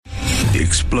The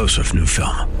explosive new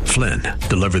film, Flynn,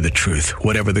 deliver the truth,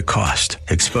 whatever the cost,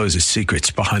 exposes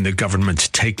secrets behind the government's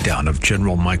takedown of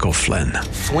General Michael Flynn.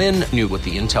 Flynn knew what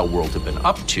the intel world had been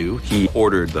up to. He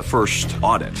ordered the first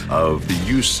audit of the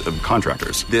use of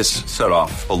contractors. This set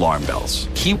off alarm bells.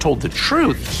 He told the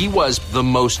truth. He was the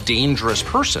most dangerous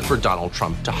person for Donald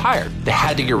Trump to hire. They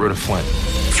had to get rid of Flynn.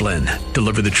 Flynn,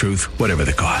 deliver the truth, whatever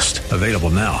the cost. Available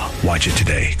now. Watch it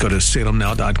today. Go to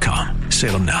salemnow.com.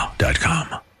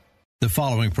 salemnow.com. The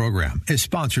following program is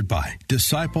sponsored by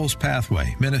Disciples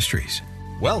Pathway Ministries.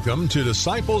 Welcome to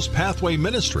Disciples Pathway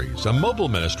Ministries, a mobile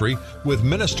ministry with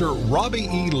Minister Robbie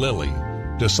E. Lilly.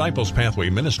 Disciples Pathway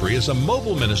Ministry is a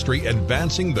mobile ministry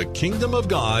advancing the kingdom of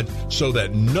God so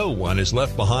that no one is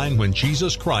left behind when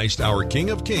Jesus Christ, our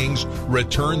King of Kings,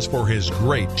 returns for his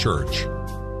great church.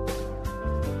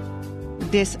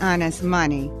 Dishonest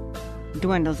money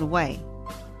dwindles away,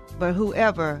 but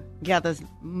whoever gathers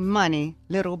money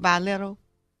little by little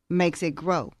makes it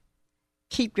grow.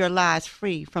 Keep your lives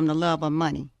free from the love of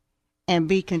money and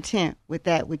be content with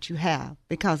that which you have,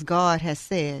 because God has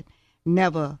said,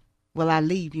 never will I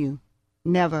leave you,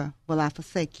 never will I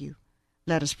forsake you.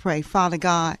 Let us pray. Father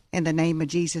God, in the name of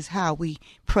Jesus, how we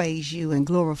praise you and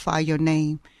glorify your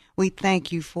name. We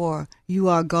thank you for you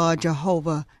are God,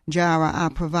 Jehovah Jireh, our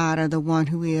provider, the one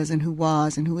who is and who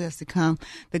was and who is to come,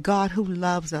 the God who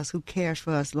loves us, who cares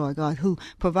for us, Lord God, who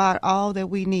provide all that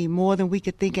we need, more than we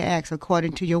could think or ask,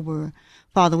 according to your word.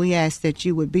 Father, we ask that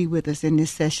you would be with us in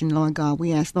this session, Lord God.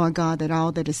 We ask, Lord God, that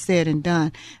all that is said and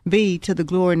done be to the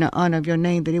glory and the honor of your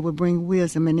name, that it would bring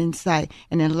wisdom and insight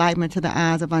and enlightenment to the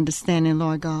eyes of understanding,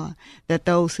 Lord God, that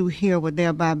those who hear would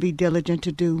thereby be diligent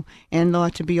to do and,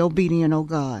 Lord, to be obedient, O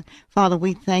God. Father,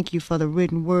 we thank you for the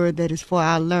written word that is for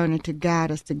our learning, to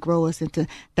guide us, to grow us, and to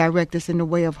direct us in the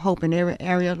way of hope in every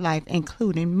area of life,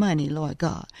 including money, Lord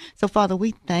God. So, Father,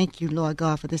 we thank you, Lord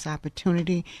God, for this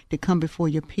opportunity to come before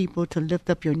your people, to lift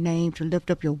up your name, to lift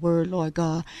up your word, Lord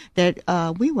God, that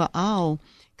we will all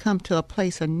come to a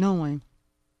place of knowing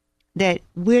that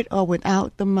with or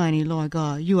without the money, Lord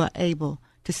God, you are able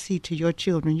to see to your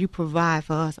children. You provide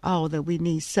for us all that we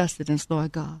need, sustenance,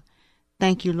 Lord God.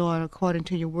 Thank you, Lord, according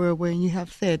to your word, wherein you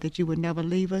have said that you would never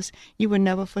leave us, you would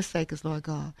never forsake us, Lord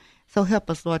God. So help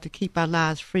us, Lord, to keep our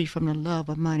lives free from the love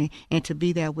of money and to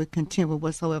be there with content with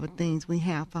whatsoever things we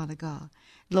have, Father God.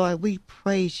 Lord, we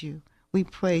praise you. We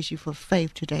praise you for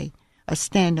faith today, a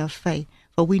stand of faith.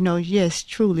 For we know, yes,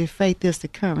 truly, faith is the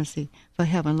currency for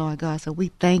heaven, Lord God. So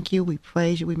we thank you, we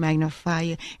praise you, we magnify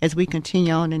you as we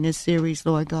continue on in this series,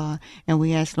 Lord God. And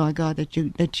we ask, Lord God, that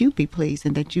you be pleased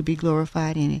and that you be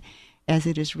glorified in it. As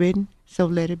it is written, so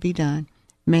let it be done.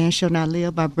 Man shall not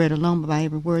live by bread alone, but by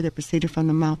every word that proceeded from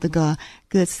the mouth of God.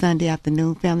 Good Sunday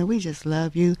afternoon, family. We just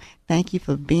love you. Thank you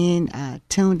for being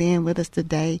tuned in with us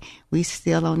today. We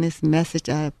still on this message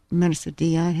Minister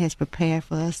Dion has prepared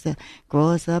for us to grow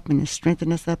us up and to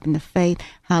strengthen us up in the faith.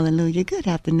 Hallelujah. Good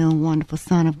afternoon, wonderful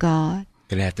Son of God.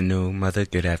 Good afternoon, Mother.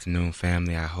 Good afternoon,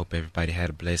 family. I hope everybody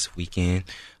had a blessed weekend,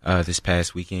 this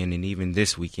past weekend and even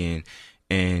this weekend.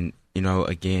 And, you know,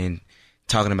 again,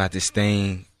 talking about this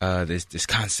thing, this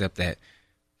concept that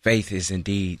faith is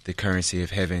indeed the currency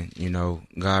of heaven. You know,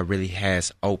 God really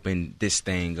has opened this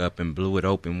thing up and blew it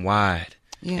open wide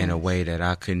in a way that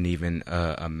I couldn't even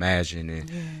imagine. And,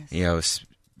 you know,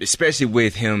 especially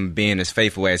with him being as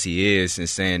faithful as he is and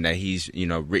saying that he's, you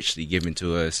know, richly given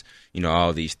to us, you know,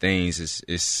 all these things.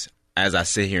 It's as I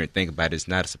sit here and think about it, it's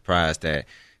not a surprise that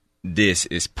this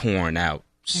is pouring out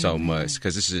so much,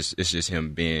 because it's just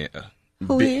him being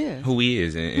who he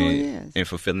is and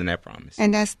fulfilling that promise.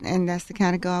 And that's the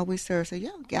kind of God we serve. So,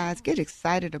 yo, guys, get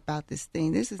excited about this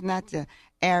thing. This is not the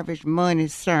average money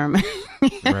sermon.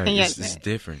 Right, it's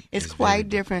different. It's quite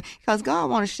different, because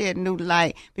God wants to shed new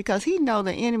light, because he knows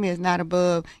the enemy is not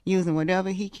above using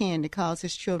whatever he can to cause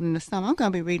his children to stumble. I'm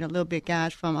going to be reading a little bit,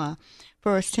 guys, from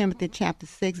 1 Timothy chapter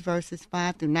 6, verses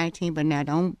 5 through 19, but now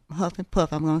don't huff and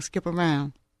puff. I'm going to skip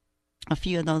around a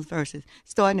few of those verses.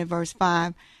 Starting at verse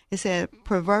 5, it said,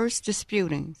 perverse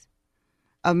disputings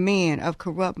of men of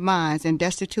corrupt minds and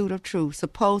destitute of truth,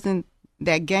 supposing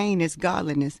that gain is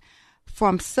godliness.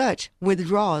 From such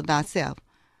withdraw thyself.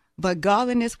 But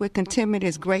godliness with contentment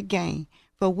is great gain.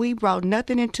 For we brought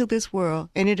nothing into this world,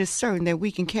 and it is certain that we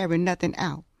can carry nothing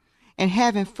out. And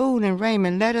having food and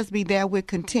raiment, let us be therewith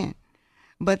content.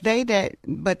 But they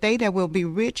that will be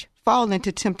rich fall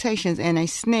into temptations and a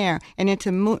snare, and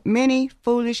into many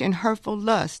foolish and hurtful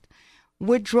lusts,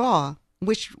 which draw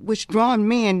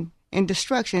men in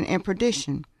destruction and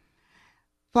perdition.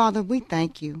 Father, we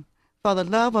thank you. For the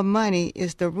love of money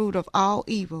is the root of all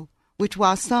evil, which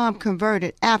while some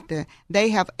converted after, they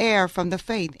have erred from the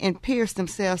faith and pierced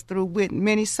themselves through with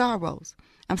many sorrows.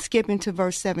 I'm skipping to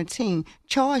verse 17.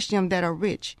 Charge them that are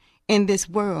rich in this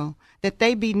world, that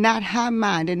they be not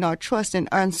high-minded nor trust in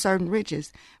uncertain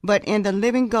riches, but in the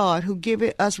living God who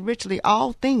giveth us richly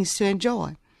all things to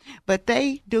enjoy. But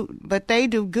they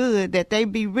do good, that they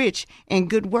be rich in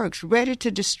good works, ready to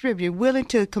distribute, willing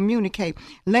to communicate,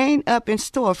 laying up in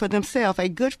store for themselves a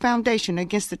good foundation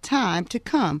against the time to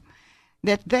come,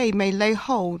 that they may lay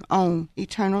hold on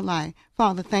eternal life.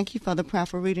 Father, thank you for the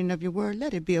proper reading of your word.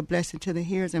 Let it be a blessing to the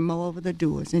hearers and moreover the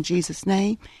doers. In Jesus'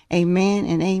 name, amen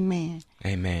and amen.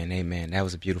 Amen, amen. That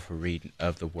was a beautiful reading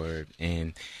of the word.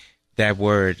 And that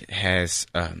word has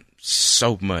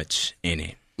so much in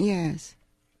it. Yes.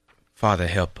 Father,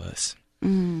 help us.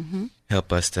 Mm-hmm.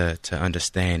 Help us to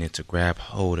understand and to grab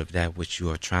hold of that which you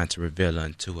are trying to reveal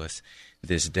unto us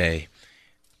this day.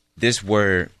 This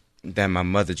word that my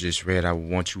mother just read, I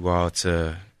want you all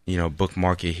to,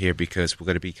 bookmark it here, because we're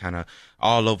going to be kind of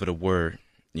all over the word,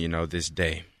 this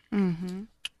day. Mm-hmm.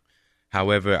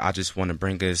 However, I just want to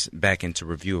bring us back into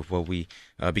review of what we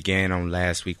began on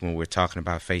last week when we were talking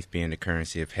about faith being the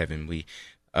currency of heaven. We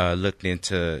looked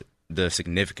into the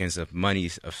significance of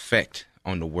money's effect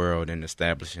on the world and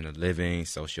establishing a living,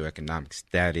 socioeconomic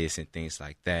status, and things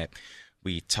like that.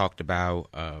 We talked about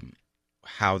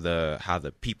how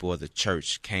the people of the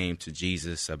church came to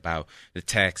Jesus about the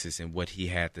taxes and what he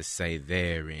had to say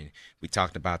there. And we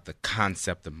talked about the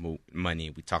concept of money.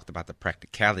 We talked about the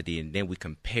practicality, and then we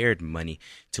compared money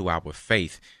to our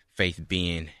faith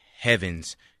being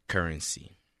heaven's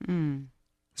currency. Mm.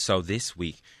 So this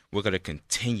week we're going to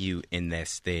continue in that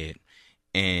stead,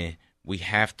 and we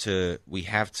have to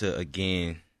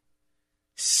again,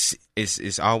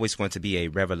 it's always going to be a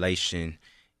revelation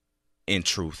in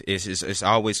truth. It's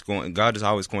always going. God is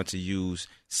always going to use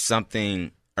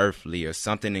something earthly or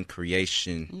something in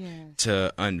creation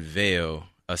to unveil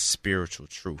a spiritual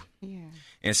truth. Yeah.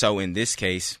 And so in this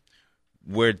case,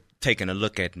 we're taking a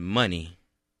look at money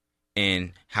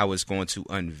and how it's going to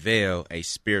unveil a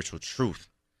spiritual truth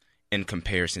in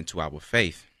comparison to our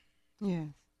faith. Yeah.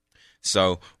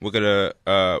 So we're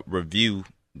gonna review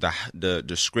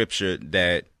the scripture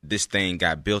that this thing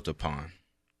got built upon,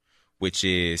 which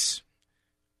is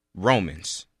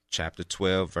Romans chapter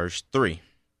 12, verse 3.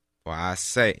 For I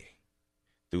say,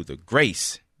 through the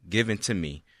grace given to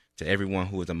me, to everyone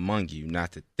who is among you,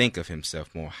 not to think of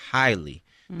himself more highly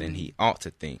than he ought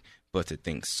to think, but to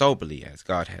think soberly, as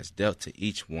God has dealt to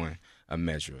each one a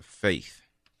measure of faith.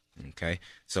 Okay,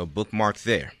 so bookmark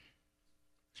there.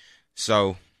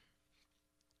 So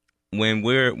when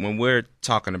we're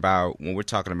talking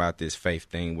about this faith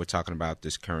thing, we're talking about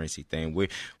this currency thing.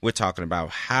 We're talking about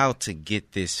how to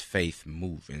get this faith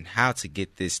moving, how to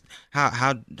get this,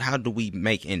 how do we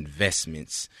make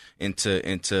investments into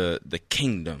the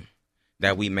kingdom,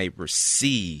 that we may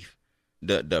receive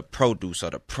the produce or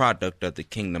the product of the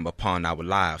kingdom upon our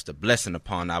lives, the blessing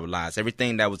upon our lives,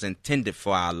 everything that was intended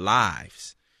for our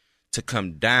lives to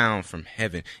come down from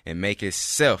heaven and make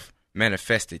itself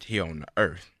manifested here on the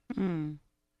earth. Mm.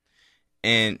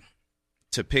 And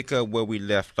to pick up where we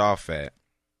left off at,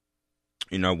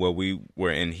 where we were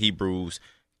in Hebrews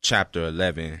chapter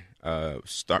 11,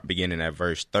 beginning at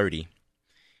verse 30,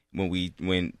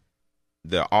 when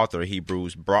the author of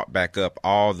Hebrews brought back up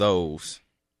all those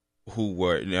who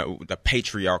were, the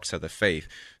patriarchs of the faith,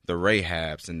 the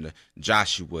Rahabs and the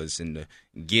Joshuas and the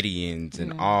Gideons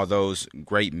and all those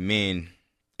great men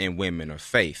and women of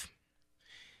faith.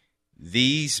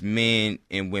 These men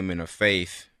and women of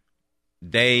faith,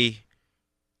 they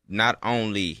not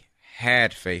only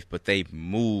had faith, but they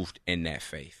moved in that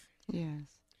faith. Yes.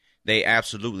 They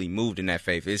absolutely moved in that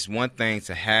faith. It's one thing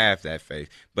to have that faith,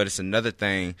 but it's another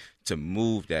thing to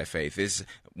move that faith. It's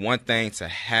one thing to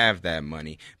have that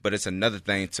money, but it's another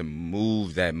thing to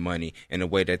move that money in a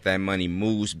way that money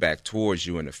moves back towards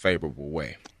you in a favorable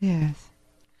way. Yes.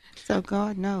 So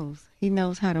God knows. He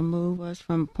knows how to move us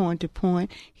from point to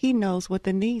point. He knows what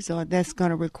the needs are that's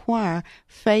going to require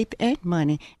faith and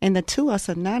money. And the two are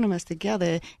synonymous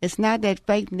together. It's not that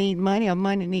faith need money or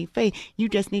money need faith. You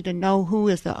just need to know who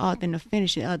is the author and the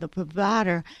finisher or the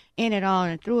provider in it all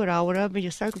and through it all, whatever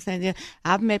your circumstance is.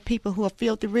 I've met people who are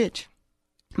filthy rich,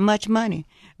 much money.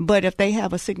 But if they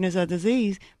have a sickness or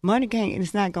disease, money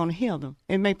it's not going to heal them.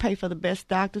 It may pay for the best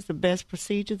doctors, the best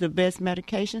procedures, the best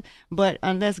medication, but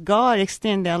unless God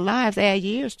extend their lives, add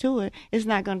years to it, it's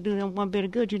not going to do them one bit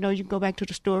of good. You can go back to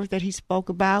the stories that he spoke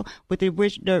about with the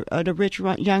rich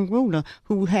young ruler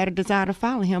who had a desire to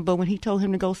follow him, but when he told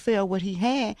him to go sell what he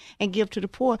had and give to the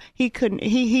poor, he couldn't.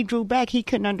 He drew back. He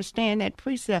couldn't understand that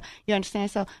precept. You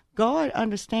understand? So God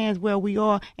understands where we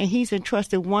are, and he's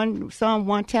entrusted some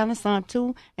 1 talent, some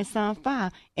 2, and some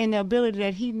 5, and the ability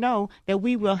that he know that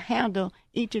we will handle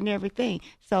each and everything.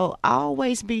 So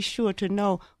always be sure to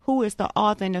know who is the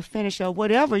author and the finisher of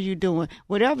whatever you're doing,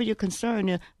 whatever you're concerned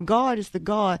in. God is the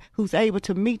God who's able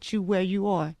to meet you where you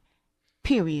are,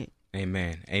 period.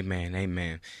 Amen, amen,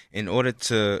 amen. In order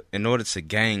to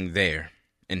gain there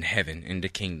in heaven, in the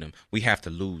kingdom, we have to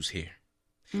lose here.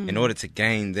 In order to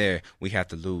gain there, we have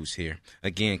to lose here.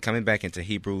 Again, coming back into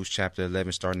Hebrews chapter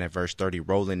 11, starting at verse 30,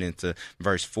 rolling into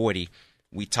verse 40,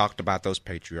 we talked about those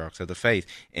patriarchs of the faith.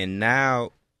 And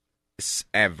now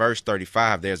at verse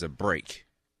 35, there's a break.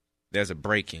 There's a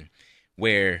breaking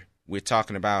where we're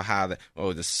talking about how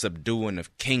the subduing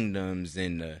of kingdoms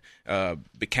and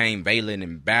became valiant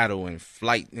in battle and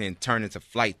flight and turned into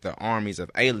flight the armies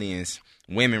of aliens.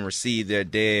 Women received their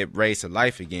dead raised to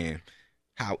life again.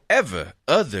 However,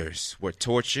 others were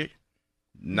tortured,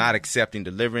 not accepting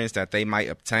deliverance that they might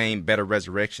obtain better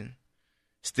resurrection.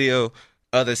 Still,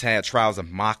 others had trials of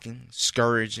mocking,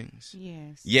 scourgings.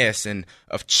 Yes, and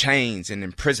of chains and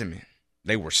imprisonment.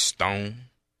 They were stoned,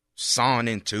 sawn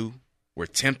in two, were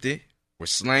tempted, were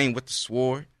slain with the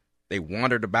sword. They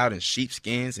wandered about in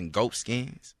sheepskins and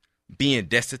goatskins, being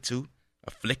destitute,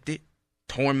 afflicted,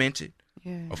 tormented,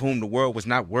 of whom the world was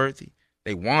not worthy.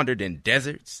 They wandered in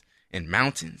deserts, in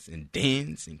mountains, in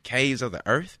dens, in caves of the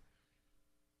earth.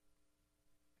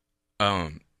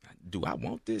 Do I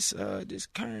want this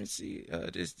currency,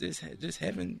 this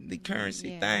heavenly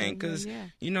currency thing? Because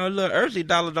you know, a little earthly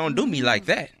dollar don't do me like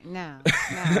that. No,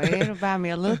 it'll buy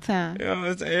me a little time. You know what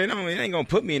I'm saying? It ain't gonna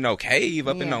put me in no cave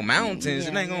up in no mountains.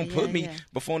 It ain't gonna put me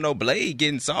before no blade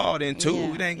getting sawed in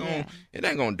two. It ain't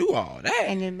gonna do all that.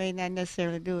 And it may not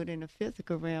necessarily do it in the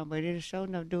physical realm, but it'll sure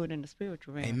enough do it in the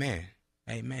spiritual realm. Amen.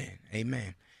 Amen.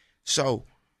 Amen. So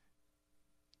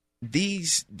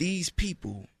these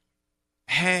people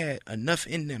had enough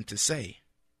in them to say,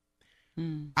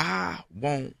 I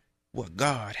want what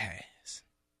God has.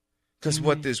 Because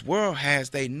what this world has,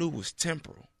 they knew was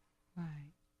temporal.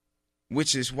 Right.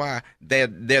 Which is why their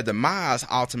demise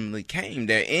ultimately came.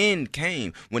 Their end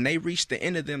came. When they reached the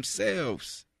end of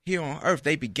themselves here on earth,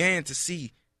 they began to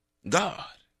see God.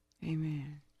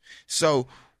 Amen. So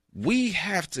we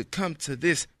have to come to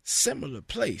this similar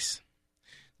place.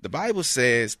 The Bible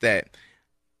says that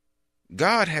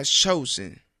God has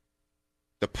chosen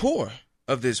the poor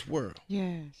of this world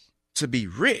to be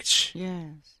rich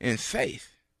in faith.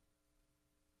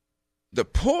 The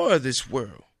poor of this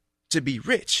world to be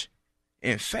rich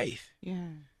in faith.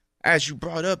 As you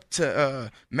brought up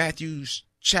to Matthew's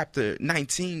chapter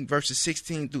 19, verses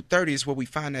 16 through 30 is where we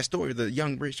find that story of the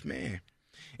young rich man.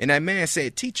 And that man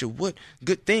said, "Teacher, what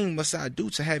good thing must I do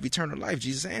to have eternal life?"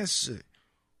 Jesus answered,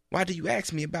 "Why do you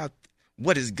ask me about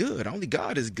what is good? Only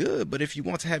God is good. But if you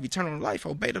want to have eternal life,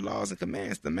 obey the laws and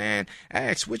commands." The man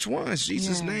asked, "Which ones?"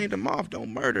 Jesus named them off.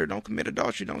 "Don't murder, don't commit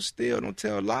adultery, don't steal, don't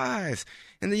tell lies."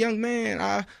 And the young man,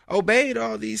 "I obeyed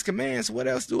all these commands. What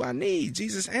else do I need?"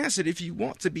 Jesus answered, "If you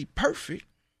want to be perfect,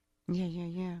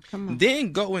 come on.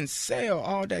 then go and sell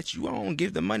all that you own,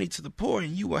 give the money to the poor,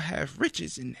 and you will have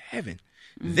riches in heaven.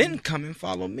 Then come and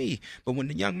follow me." But when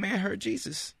the young man heard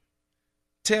Jesus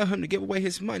tell him to give away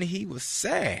his money, he was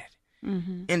sad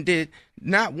and did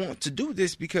not want to do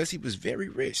this because he was very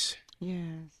rich.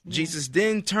 Jesus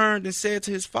then turned and said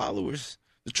to his followers,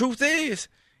 "The truth is,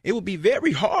 it will be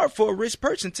very hard for a rich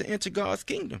person to enter God's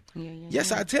kingdom.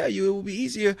 Yes, I tell you, it will be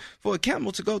easier for a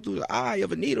camel to go through the eye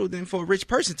of a needle than for a rich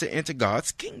person to enter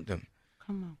God's kingdom."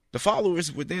 Come on. The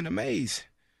followers were then amazed.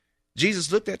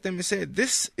 Jesus looked at them and said,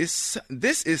 This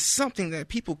is something that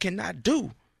people cannot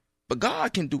do, but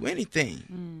God can do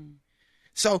anything.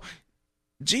 So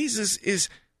Jesus is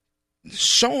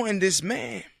showing this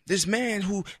man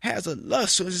who has a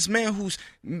lust, so this man who's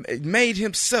made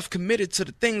himself committed to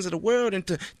the things of the world and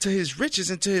to his riches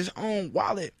and to his own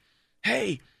wallet.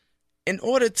 Hey, in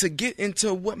order to get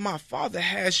into what my Father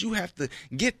has, you have to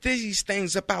get these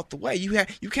things up out the way.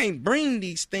 You can't bring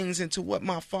these things into what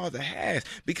my Father has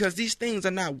because these things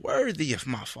are not worthy of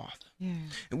my Father. And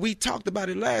we talked about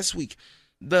it last week.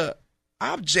 The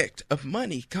object of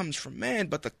money comes from man,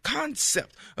 but the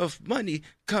concept of money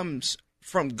comes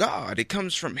from God. It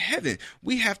comes from heaven.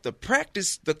 We have to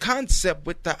practice the concept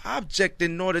with the object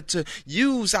in order to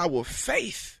use our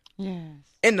faith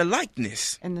in the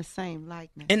likeness. In the same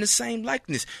likeness. In the same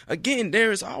likeness. Again,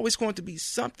 there is always going to be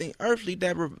something earthly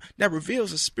that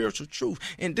reveals a spiritual truth.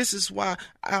 And this is why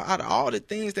out of all the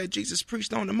things that Jesus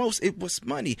preached on the most, it was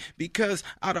money. Because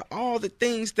out of all the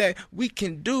things that we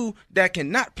can do that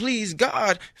cannot please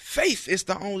God, faith is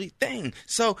the only thing.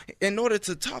 So in order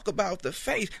to talk about the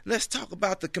faith, let's talk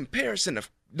about the comparison of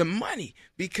the money,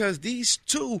 because these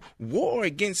two war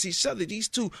against each other. These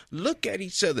two look at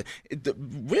each other.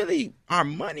 Really, our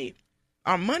money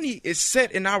is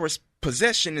set in our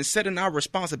possession and set in our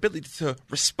responsibility to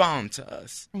respond to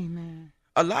us. Amen.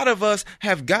 A lot of us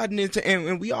have gotten into,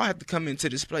 and we all have to come into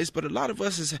this place, but a lot of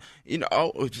us is,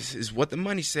 this is what the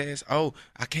money says. Oh,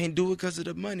 I can't do it because of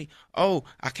the money. Oh,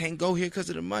 I can't go here because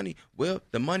of the money. Well,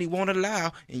 the money won't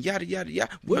allow, and yada, yada,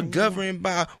 yada. We're governed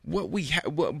by what we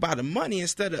have, by the money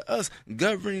instead of us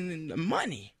governing the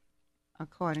money.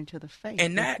 According to the faith.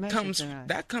 And that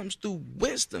comes through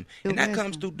wisdom.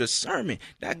 Comes through discernment.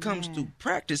 That comes through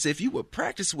practice. If you would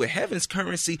practice with heaven's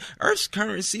currency, earth's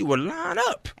currency will line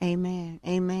up. Amen.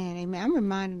 Amen. Amen. I'm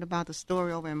reminded about the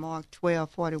story over in Mark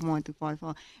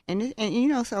 12:41-44. And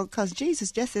so because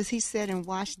Jesus, just as he sat and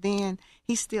watched then,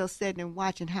 he's still sitting and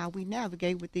watching how we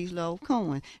navigate with these little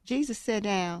coins. Jesus sat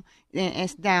down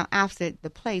and down opposite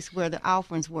the place where the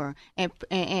offerings were and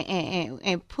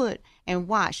put and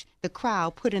watched the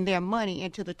crowd putting their money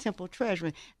into the temple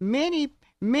treasury. Many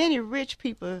rich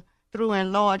people threw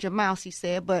in large amounts, he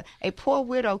said, but a poor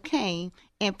widow came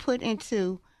and put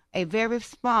into a very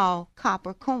small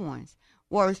copper coins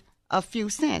worth a few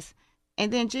cents.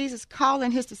 And then Jesus,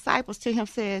 calling his disciples to him,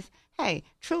 says, hey,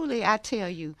 truly I tell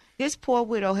you, this poor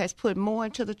widow has put more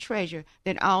into the treasure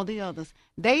than all the others.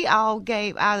 They all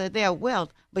gave out of their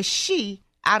wealth, but she,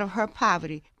 out of her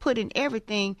poverty, put in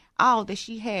everything, all that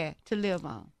she had to live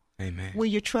on. Amen. Will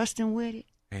you trust him with it?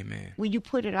 Amen. Will you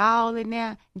put it all in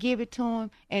there, give it to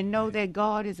him, and know that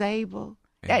God is able?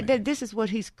 That this is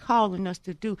what he's calling us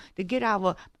to do, to get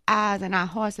our eyes and our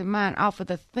hearts and mind off of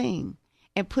the thing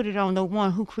and put it on the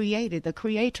one who created, the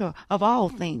creator of all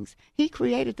things. He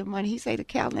created the money. He said the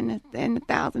cattle and the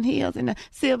 1,000 hills and the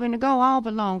silver and the gold all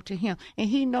belong to him. And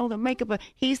he knows the maker, but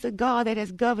he's the God that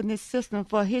has governed this system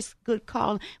for his good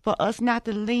call, for us not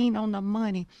to lean on the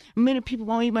money. Many people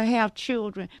won't even have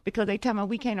children because they tell me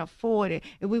we can't afford it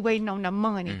and we're waiting on the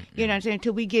money, you know what I'm saying,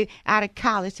 until we get out of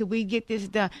college, till we get this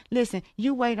done. Listen,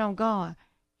 you wait on God.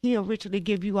 He'll richly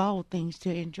give you all things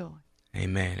to enjoy.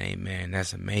 Amen, amen.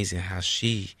 That's amazing how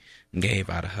she gave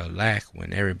out of her lack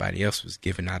when everybody else was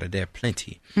giving out of their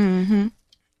plenty. Mm-hmm.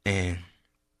 And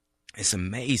it's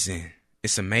amazing.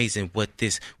 It's amazing what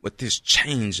this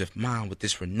change of mind, what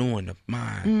this renewing of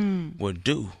mind will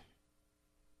do.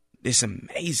 It's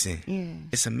amazing. Yeah.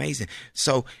 It's amazing.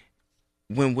 So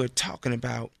when we're talking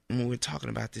about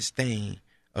this thing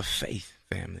of faith,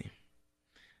 family,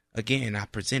 again, I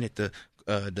presented the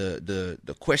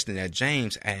question that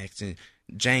James asked in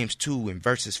James 2 in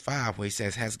verses 5, where he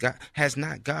says, has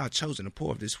not God chosen the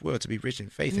poor of this world to be rich in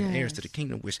faith and heirs to the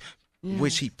kingdom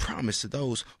which he promised to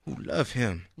those who love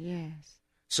him? Yes.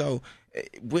 So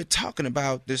we're talking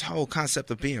about this whole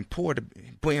concept of being poor,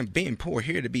 being poor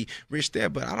here to be rich there,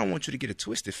 but I don't want you to get it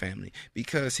twisted, family,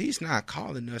 because he's not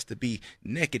calling us to be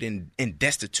naked and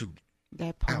destitute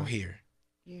out here.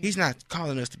 Yeah. He's not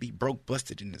calling us to be broke,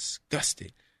 busted, and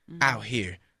disgusted out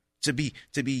here, to be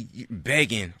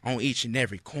begging on each and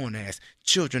every corner as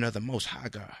children of the Most High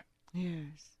God. Yes.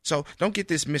 So don't get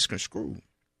this misconstrued.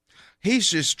 He's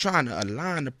just trying to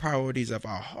align the priorities of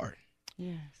our heart.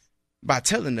 Yes. By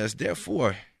telling us,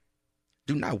 therefore,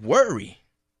 do not worry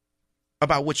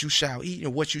about what you shall eat or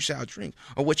what you shall drink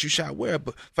or what you shall wear.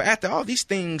 But for after all these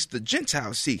things the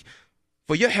Gentiles seek,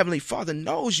 for your heavenly Father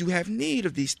knows you have need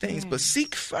of these things, but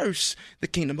seek first the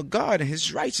kingdom of God and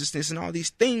his righteousness, and all these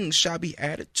things shall be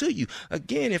added to you.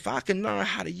 Again, if I can learn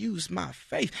how to use my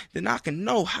faith, then I can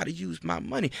know how to use my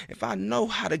money. If I know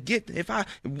how to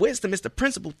wisdom is the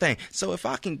principal thing. So if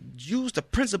I can use the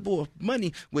principle of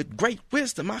money with great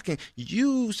wisdom, if I can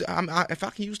use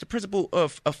the principle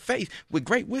of faith with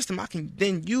great wisdom, I can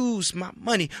then use my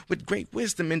money with great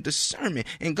wisdom and discernment,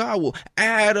 and God will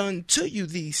add unto you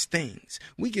these things.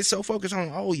 We get so focused on,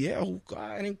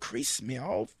 God increase me.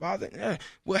 Oh, Father,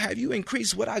 well, have you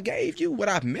increased what I gave you, what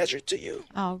I've measured to you?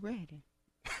 Already.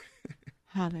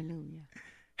 Hallelujah.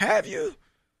 Have you?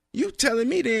 You telling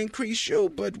me to increase you,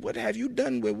 but what have you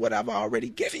done with what I've already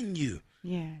given you?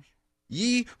 Yes.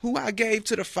 Ye who I gave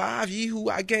to the 5, ye who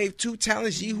I gave 2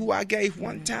 talents, ye who I gave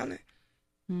 1 talent.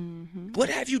 Mm-hmm. What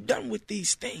have you done with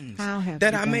these things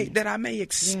that I may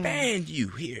expand you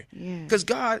here? Because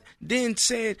God then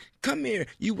said, come here,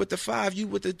 you with the 5, you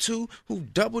with the 2 who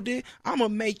doubled it. I'm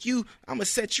going to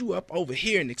set you up over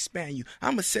here and expand you.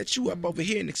 I'm going to set you up over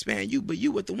here and expand you. But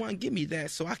you with the one, give me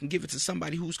that so I can give it to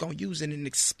somebody who's going to use it and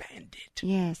expand it.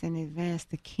 Yes, and advance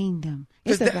the kingdom.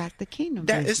 It's about the kingdom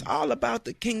business. It's all about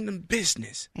the kingdom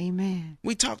business. Amen.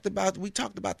 We talked about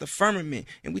the firmament,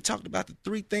 and we talked about the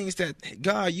 3 things that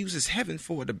God uses heaven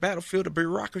for: the battlefield, the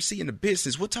bureaucracy, and the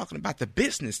business. We're talking about the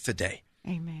business today.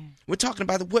 Amen. We're talking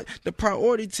about what the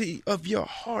priority of your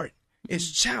heart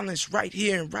is challenged right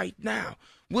here and right now.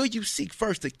 Will you seek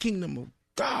first the kingdom of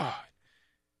God?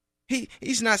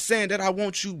 He's not saying that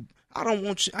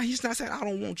he's not saying I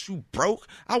don't want you broke.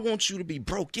 I want you to be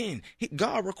broken.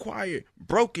 God required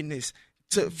brokenness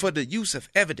for the use of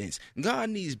evidence. God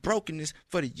needs brokenness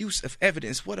for the use of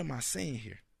evidence. What am I saying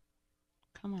here?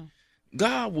 Come on.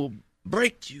 God will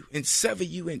break you and sever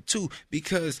you in two,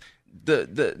 because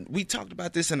we talked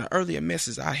about this in an earlier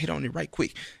message. I hit on it right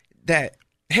quick, that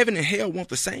heaven and hell want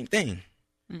the same thing.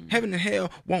 Mm-hmm. Heaven and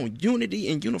hell want unity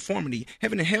and uniformity.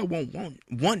 Heaven and hell want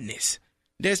oneness.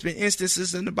 There's been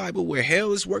instances in the Bible where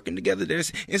hell is working together.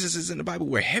 There's instances in the Bible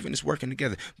where heaven is working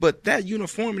together. But that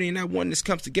uniformity and that oneness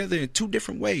comes together in 2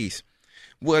 different ways.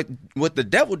 What the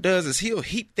devil does is he'll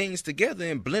heap things together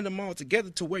and blend them all together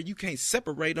to where you can't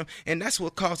separate them. And that's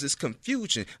what causes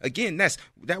confusion. Again,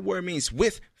 that word means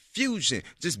with fusion,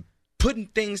 just putting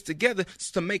things together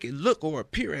to make it look or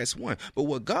appear as one. But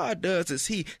what God does is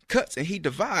he cuts and he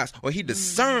divides, or he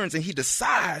discerns and he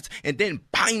decides and then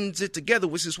binds it together,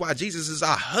 which is why Jesus is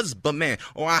our husbandman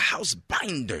or our house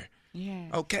binder. Yeah.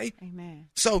 Okay? Amen.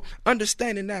 So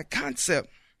understanding that concept,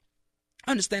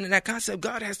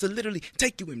 God has to literally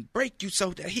take you and break you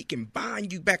so that he can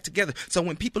bind you back together. So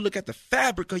when people look at the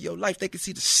fabric of your life, they can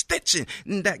see the stitching,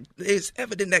 and that is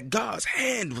evident that God's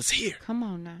hand was here. Come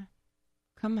on now.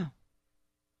 Come on.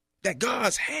 That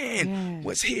God's hand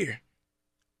was here.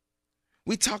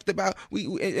 We talked about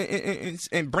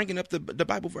and bringing up the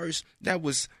Bible verse that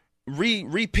was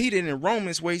repeated in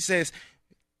Romans, where he says,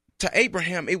 to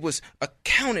Abraham, it was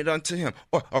accounted unto him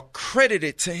or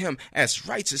credited to him as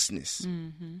righteousness.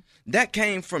 Mm-hmm. That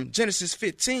came from Genesis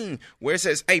 15, where it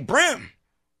says Abram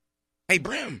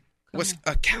was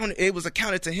accounted. It was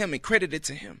accounted to him and credited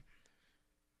to him.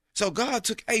 So God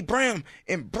took Abram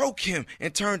and broke him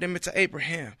and turned him into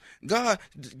Abraham. God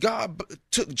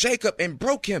took Jacob and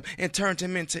broke him and turned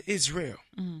him into Israel.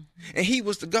 Mm-hmm. And he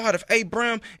was the God of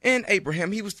Abram and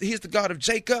Abraham. He's the God of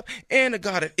Jacob and the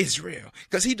God of Israel,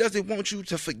 because he doesn't want you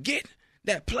to forget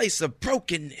that place of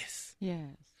brokenness.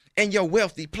 Yes. And your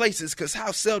wealthy places, because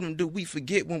how seldom do we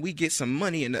forget when we get some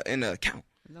money in the account?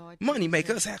 Lord, money make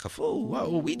us act a fool.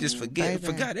 Whoa, we just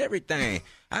forgot everything.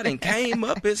 I done came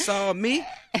up, it's all me.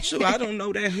 Sure, I don't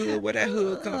know that hood, where that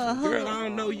hood come from. Girl, I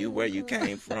don't know you, where you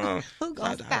came from. Who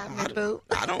gonna stop me, boo?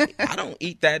 I don't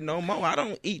eat that no more. I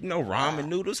don't eat no ramen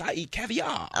noodles. I eat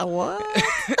caviar. What?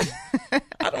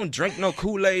 I don't drink no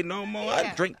Kool-Aid no more.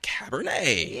 Yeah. I drink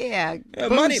Cabernet. Yeah,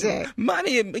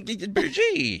 money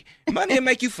will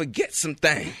make you forget some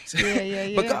things.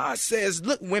 Yeah. But God says,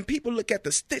 look, when people look at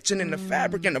the stitching and the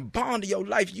fabric and the bond of your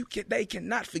life, they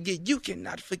cannot forget. You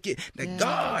cannot forget that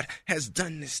God has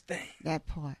done this thing. That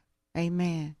part.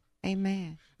 Amen.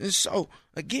 And so,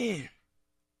 again,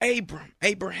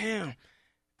 Abraham,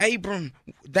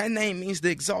 that name means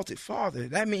the exalted father.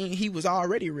 That means he was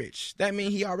already rich. That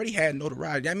means he already had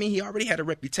notoriety. That means he already had a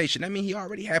reputation. That means he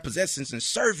already had possessions and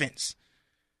servants.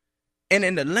 And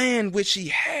in the land which he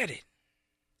had it.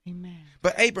 Amen.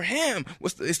 But Abraham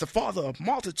is the father of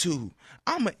multitude.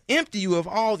 I'm going to empty you of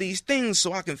all these things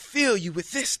so I can fill you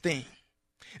with this thing.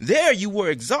 There you were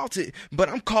exalted, but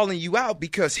I'm calling you out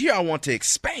because here I want to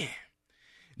expand.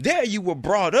 There you were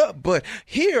brought up, but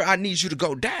here I need you to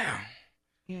go down.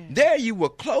 Yeah. There you were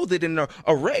clothed and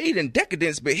arrayed in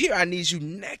decadence, but here I need you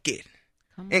naked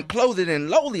and clothed in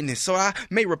lowliness, so I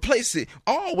may replace it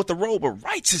all with the robe of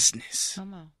righteousness.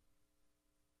 Come on.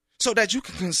 So that you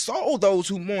can console those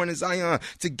who mourn in Zion,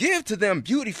 to give to them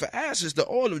beauty for ashes, the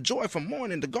oil of joy for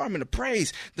mourning, the garment of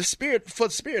praise, the spirit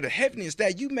of heaviness,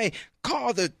 that you may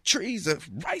call the trees of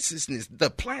righteousness,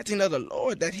 the planting of the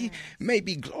Lord, that he may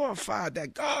be glorified,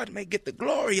 that God may get the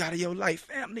glory out of your life.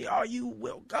 Family,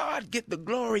 will God get the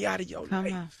glory out of your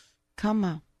life? Come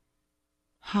on.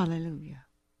 Hallelujah.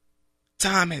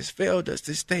 Time has failed us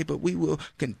this day, but we will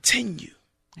continue.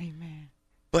 Amen.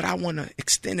 But I want to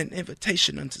extend an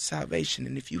invitation unto salvation.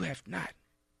 And if you have not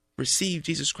received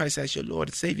Jesus Christ as your Lord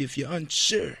and Savior, if you're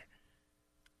unsure,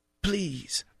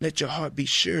 please let your heart be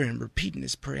sure in repeating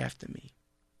this prayer after me.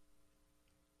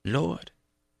 Lord,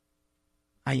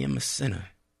 I am a sinner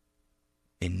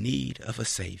in need of a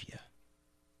Savior.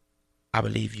 I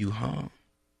believe you hung,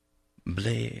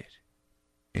 bled,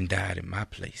 and died in my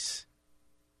place.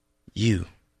 You,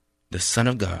 the Son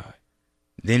of God,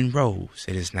 then rose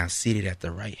and is now seated at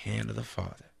the right hand of the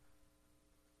Father.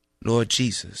 Lord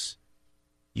Jesus,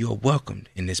 you are welcomed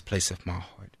in this place of my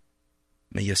heart.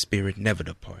 May your spirit never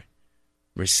depart.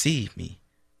 Receive me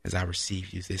as I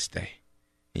receive you this day.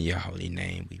 In your holy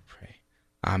name we pray.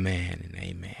 Amen and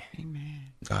amen. Amen.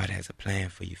 God has a plan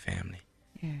for you, family.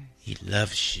 Yes. He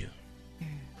loves you. Yes.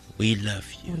 We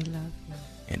love you. We love you.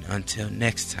 And until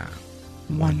next time,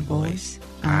 One voice,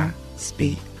 I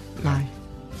speak life.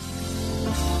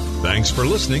 Thanks for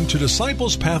listening to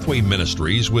Disciples Pathway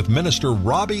Ministries with Minister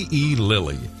Robbie E.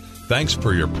 Lilly. Thanks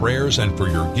for your prayers and for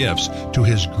your gifts to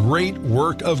his great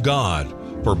work of God.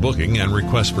 For booking and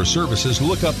requests for services,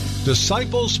 look up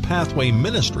Disciples Pathway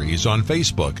Ministries on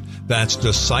Facebook. That's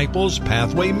Disciples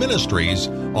Pathway Ministries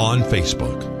on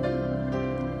Facebook.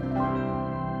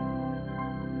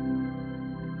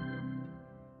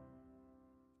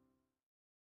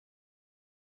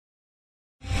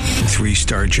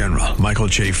 3-star General Michael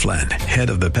J. Flynn,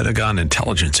 head of the Pentagon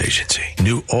Intelligence Agency,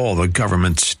 knew all the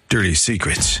government's dirty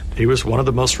secrets. He was one of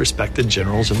the most respected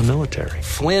generals in the military.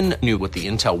 Flynn knew what the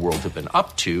intel world had been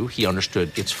up to. He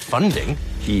understood its funding.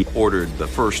 He ordered the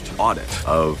first audit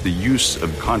of the use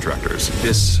of contractors.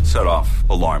 This set off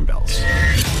alarm bells.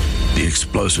 The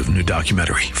explosive new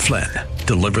documentary, Flynn,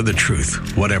 Deliver the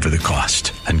Truth, Whatever the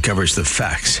Cost, uncovers the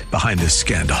facts behind this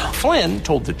scandal. Flynn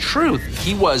told the truth.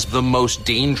 He was the most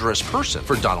dangerous person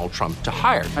for Donald Trump to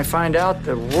hire. I find out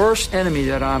the worst enemy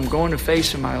that I'm going to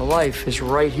face in my life is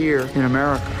right here in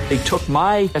America. They took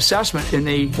my assessment and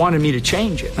they wanted me to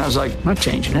change it. And I was like, I'm not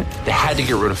changing it. They had to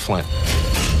get rid of Flynn.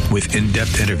 With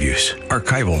in-depth interviews,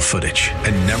 archival footage,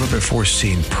 and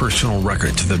never-before-seen personal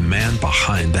records of the man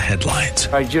behind the headlines.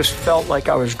 I just felt like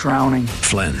I was drowning.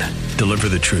 Flynn, Deliver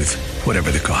the Truth, Whatever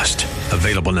the Cost.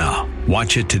 Available now.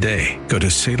 Watch it today. Go to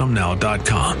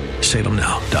salemnow.com.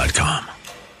 salemnow.com.